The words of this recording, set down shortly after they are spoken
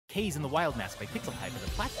Kaze and the Wild Mask by Pixelhive is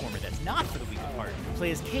a platformer that's not for the weak of heart.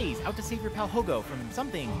 Play as Kaze, out to save your pal Hogo from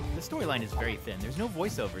something. The storyline is very thin, there's no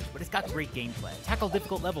voiceovers, but it's got great gameplay. Tackle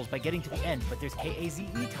difficult levels by getting to the end, but there's Kaze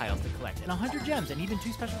tiles to collect, and 100 gems, and even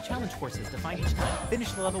 2 special challenge courses to find each time.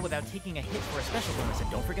 Finish the level without taking a hit for a special bonus,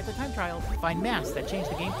 and don't forget the time trials. Find masks that change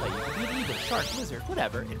the gameplay. You can be an eagle, shark, lizard,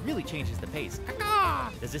 whatever. It really changes the pace.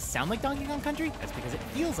 Does this sound like Donkey Kong Country? That's because it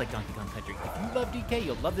feels like Donkey Kong Country. If you love DK,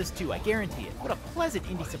 you'll love this too, I guarantee it. What a pleasant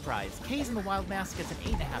indie surprise. Kaze and the Wild Mask gets an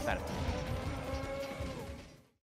 8.5 out of 10.